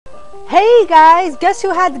Hey guys, guess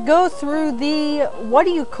who had to go through the, what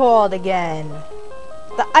do you call it again?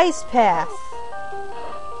 The ice path.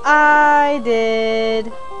 I did.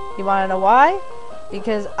 You want to know why?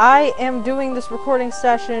 Because I am doing this recording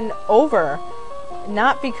session over.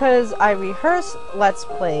 Not because I rehearse Let's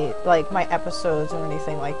Play, like my episodes or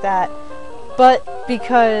anything like that, but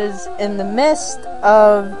because in the midst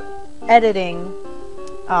of editing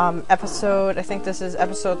episode, I think this is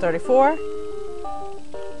episode 34,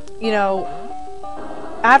 you know,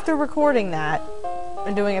 after recording that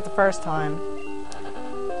and doing it the first time,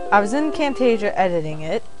 I was in Camtasia editing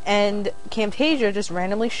it, and Camtasia just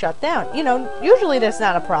randomly shut down. You know, usually that's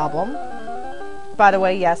not a problem. By the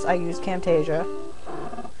way, yes, I use Camtasia.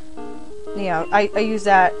 You know, I use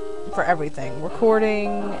that for everything. Recording,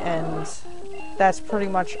 and that's pretty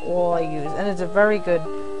much all I use. And it's a very good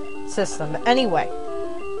system. But anyway,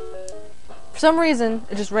 for some reason,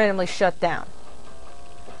 it just randomly shut down.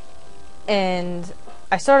 And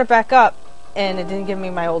I started back up, and it didn't give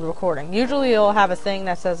me my old recording. Usually it'll have a thing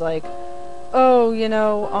that says like, oh, you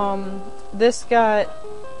know, this got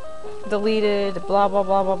deleted, blah, blah,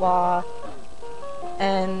 blah, blah, blah.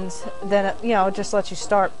 And then, it, you know, it just lets you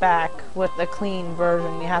start back with a clean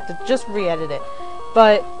version. You have to just re-edit it.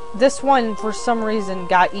 But this one, for some reason,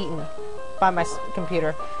 got eaten by my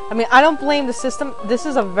computer. I mean, I don't blame the system. This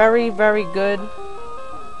is a very, very good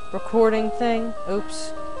recording thing.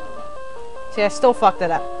 Oops. See, I still fucked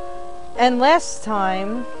it up. And last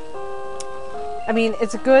time, I mean,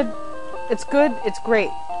 it's good, it's great,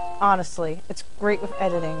 honestly. It's great with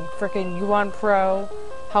editing. Frickin' U1 Pro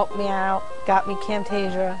helped me out, got me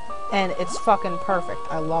Camtasia, and it's fucking perfect.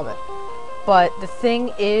 I love it. But the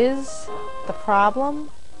thing is, the problem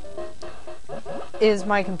is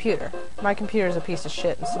my computer. My computer is a piece of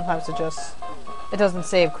shit, and sometimes it doesn't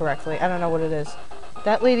save correctly. I don't know what it is.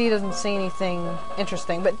 That lady doesn't say anything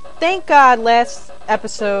interesting, but thank God last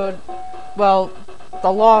episode, well,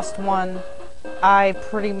 the lost one, I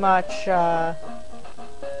pretty much, I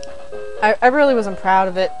really wasn't proud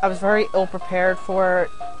of it. I was very ill-prepared for it,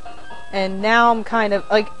 and now I'm kind of,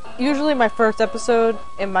 like, usually my first episode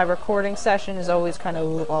in my recording session is always kind of,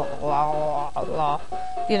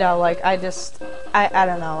 you know, like, I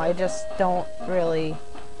don't know, I just don't really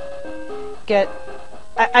get...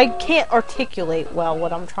 I can't articulate well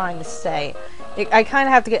what I'm trying to say. I kind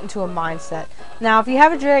of have to get into a mindset. Now, if you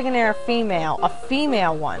have a Dragonair female, a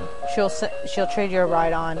female one, she'll trade you a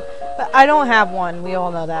ride on. But I don't have one. We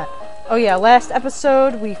all know that. Oh yeah, last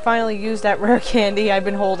episode we finally used that rare candy I've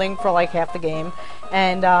been holding for like half the game,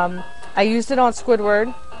 and I used it on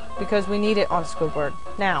Squidward because we need it on Squidward.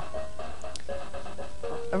 Now,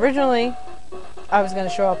 originally I was going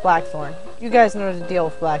to show up Blackthorn. You guys know the deal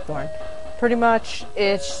with Blackthorn. Pretty much,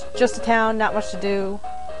 it's just a town, not much to do.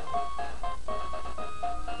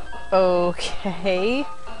 Okay.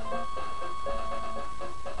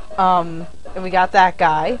 And we got that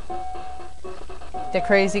guy. The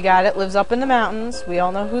crazy guy that lives up in the mountains. We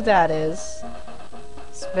all know who that is.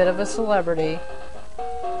 It's a bit of a celebrity.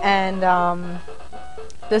 And,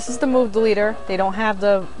 this is the move deleter. They don't have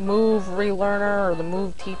the move relearner or the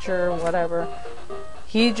move teacher or whatever.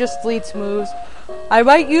 He just deletes moves. I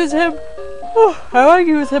might use him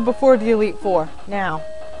before the Elite Four. Now,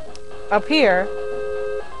 up here,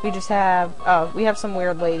 we just have, we have some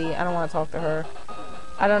weird lady. I don't want to talk to her.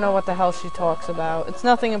 I don't know what the hell she talks about. It's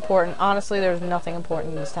nothing important. Honestly, there's nothing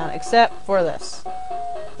important in this town, except for this.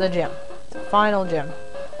 The gym. The final gym.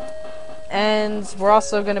 And we're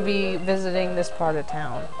also going to be visiting this part of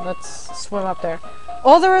town. Let's swim up there.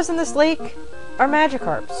 All there is in this lake are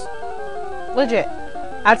Magikarps. Legit.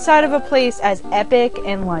 Outside of a place as epic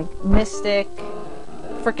and, like, mystic,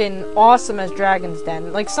 freaking awesome as Dragon's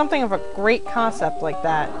Den, like, something of a great concept like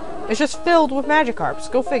that, it's just filled with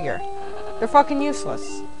Magikarps. Go figure. They're fucking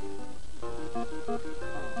useless. But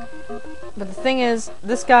the thing is,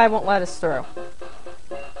 this guy won't let us through.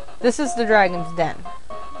 This is the Dragon's Den.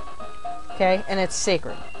 Okay? And it's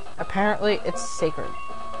sacred. Apparently, it's sacred.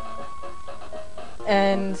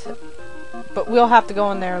 But we'll have to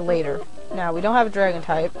go in there later. Now, we don't have a dragon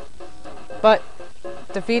type, but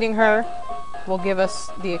defeating her will give us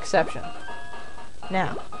the exception.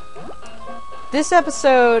 Now, this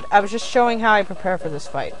episode, I was just showing how I prepare for this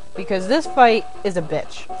fight, because this fight is a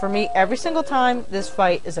bitch. For me, every single time, this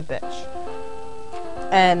fight is a bitch.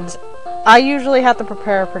 And I usually have to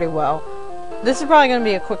prepare pretty well. This is probably going to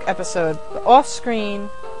be a quick episode, but off screen,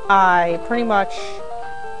 I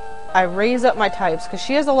raise up my types, because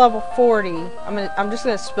she has a level 40. I'm just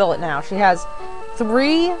going to spill it now. She has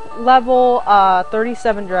 3 level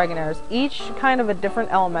 37 Dragonairs, each kind of a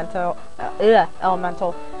different elemental.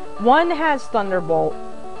 One has Thunderbolt,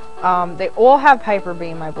 They all have Hyper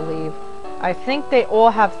Beam, I believe. I think they all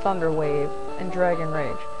have Thunder Wave and Dragon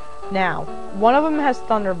Rage. Now, one of them has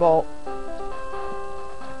Thunderbolt.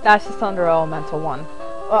 That's the Thunder Elemental one.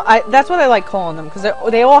 Well, that's what I like calling them, because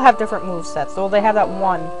they all have different movesets. So they have that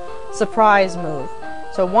one surprise move.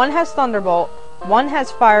 So one has Thunderbolt, one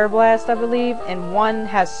has Fire Blast, I believe, and one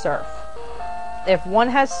has Surf. If one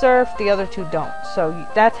has Surf, the other two don't. So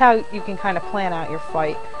that's how you can kind of plan out your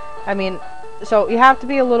fight. I mean, so you have to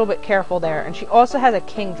be a little bit careful there. And she also has a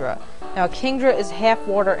Kingdra. Now, Kingdra is half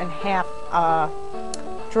water and half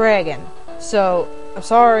dragon. So, I'm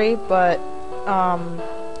sorry, but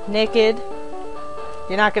Naked,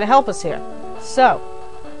 you're not going to help us here. So,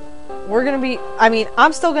 we're going to be... I mean,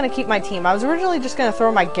 I'm still going to keep my team. I was originally just going to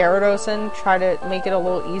throw my Gyarados in, try to make it a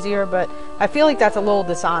little easier, but I feel like that's a little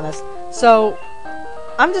dishonest. So,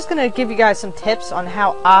 I'm just going to give you guys some tips on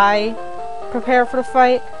how I prepare for the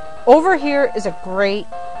fight. Over here is a great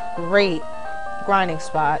grinding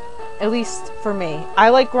spot. At least for me. I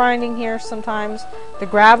like grinding here sometimes. The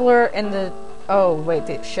Graveler and the... Oh,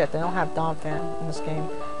 wait, shit, they don't have Donphan in this game.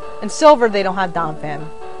 In Silver, they don't have Donphan.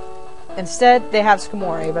 Instead, they have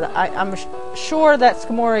Skarmory, but I'm sure that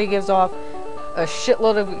Skarmory gives off a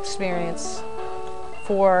shitload of experience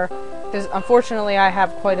for... Because, unfortunately, I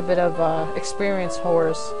have quite a bit of experience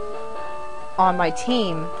horse on my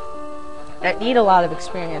team that need a lot of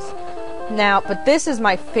experience. Now, but this is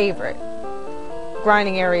my favorite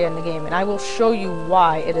grinding area in the game, and I will show you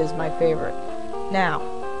why it is my favorite. Now,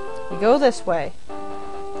 we go this way,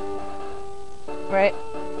 right?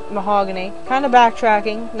 Mahogany, kind of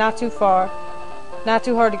backtracking, not too far, not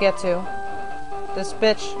too hard to get to. This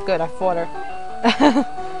bitch, good, I fought her.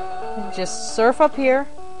 Just surf up here.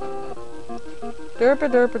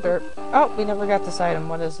 Derp. Oh, we never got this item.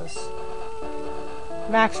 What is this?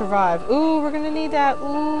 Max Revive. Ooh, we're gonna need that.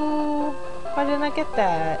 Ooh, why didn't I get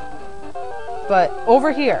that? But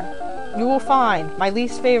over here, you will find my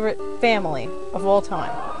least favorite family of all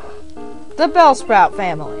time. The Bellsprout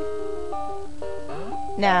family.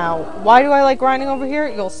 Now, why do I like grinding over here?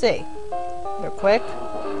 You'll see. They're quick,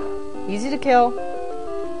 easy to kill.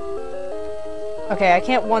 Okay, I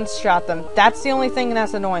can't one-shot them. That's the only thing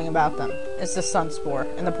that's annoying about them. It's the Sunspore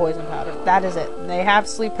and the Poison Powder. That is it. They have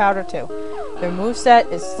Sleep Powder too. Their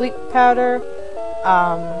moveset is Sleep Powder,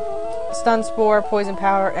 Stun Spore, Poison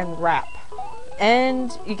Powder, and Wrap.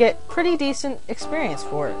 And you get pretty decent experience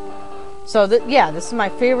for it. So, yeah, this is my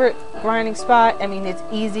favorite grinding spot. I mean, it's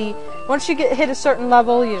easy. Once you hit a certain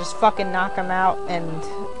level, you just fucking knock them out. And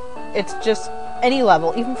it's just any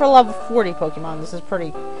level. Even for level 40 Pokemon, this is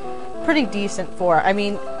pretty decent for. I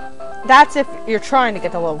mean, that's if you're trying to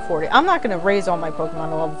get to level 40. I'm not going to raise all my Pokemon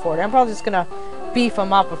to level 40. I'm probably just going to beef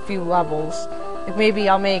them up a few levels. If maybe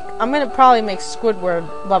I'm going to probably make Squidward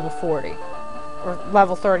level 40. Or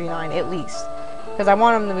level 39, at least. Because I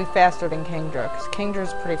want him to be faster than Kingdra. Because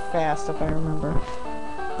Kingdra's pretty fast, if I remember.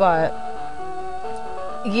 But,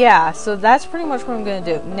 yeah, so that's pretty much what I'm going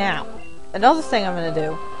to do. Now, another thing I'm going to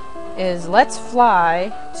do is let's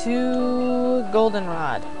fly to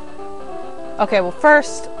Goldenrod. Okay, well,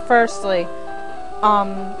 firstly,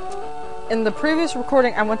 in the previous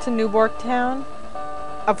recording, I went to Newborg Town.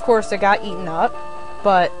 Of course, it got eaten up,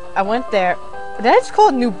 but I went there. Did I just call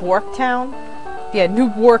it Newborg Town? Yeah,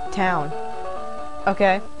 Newborg Town.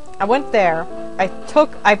 Okay, I went there.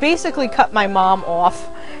 I basically cut my mom off.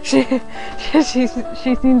 She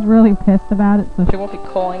seems really pissed about it, so she won't be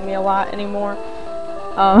calling me a lot anymore.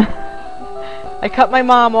 I cut my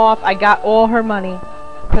mom off. I got all her money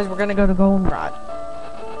because we're gonna go to Goldenrod.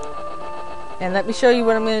 And let me show you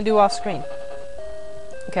what I'm gonna do off screen.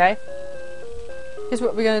 Okay? Here's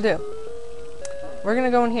what we're gonna do. We're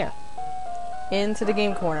gonna go in here, into the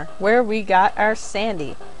game corner, where we got our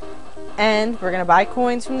Sandy. And we're going to buy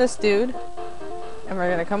coins from this dude. And we're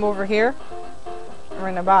going to come over here. And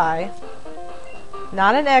we're going to buy...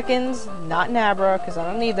 Not an Ekans, not an Abra, because I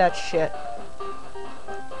don't need that shit.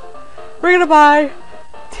 We're going to buy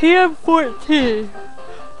TM14.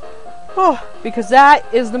 Oh, because that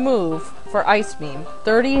is the move for Ice Beam.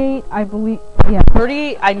 38, I believe... Yeah,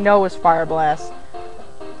 38 I know is Fire Blast.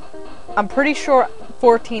 I'm pretty sure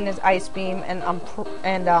 14 is Ice Beam, and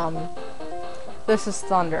this is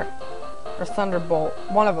Thunder. Or Thunderbolt.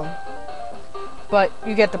 One of them. But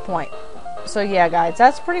you get the point. So yeah, guys,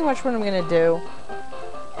 that's pretty much what I'm going to do.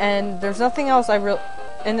 And there's nothing else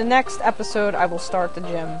in the next episode, I will start the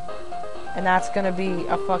gym. And that's going to be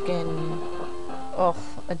a fucking... Ugh,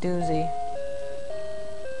 a doozy.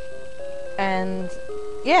 And,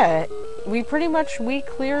 yeah, we cleared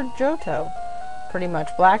Johto. Pretty much.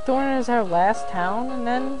 Blackthorn is our last town, and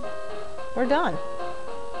then we're done.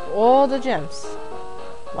 All the gyms.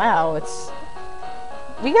 wow,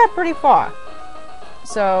 we got pretty far.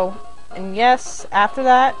 So, and yes, after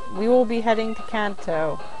that, we will be heading to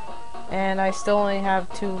Kanto. And I still only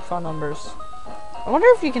have 2 phone numbers. I wonder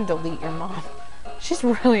if you can delete your mom. She's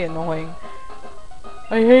really annoying.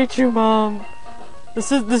 I hate you, Mom.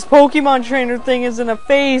 This Pokemon trainer thing is in a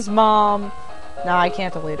phase, Mom. Nah, I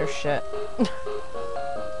can't delete her shit.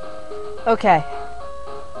 Okay.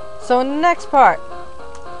 So in the next part,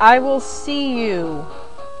 I will see you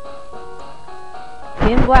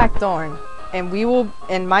in Blackthorn. And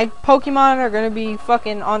my Pokemon are gonna be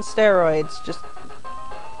fucking on steroids. Just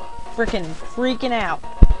freaking out.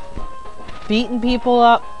 Beating people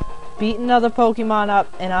up, beating other Pokemon up,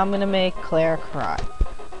 and I'm gonna make Claire cry.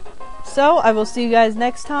 So, I will see you guys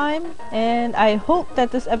next time, and I hope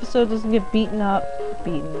that this episode doesn't get eaten up.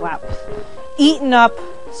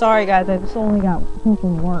 Sorry guys, I just only got home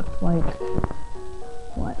from work, like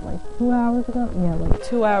 2 hours ago? Yeah, like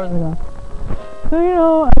 2 hours ago. So, you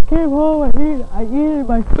know, I came home, I ate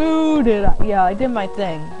my food, and I did my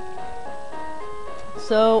thing.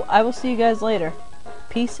 So, I will see you guys later.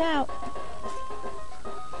 Peace out.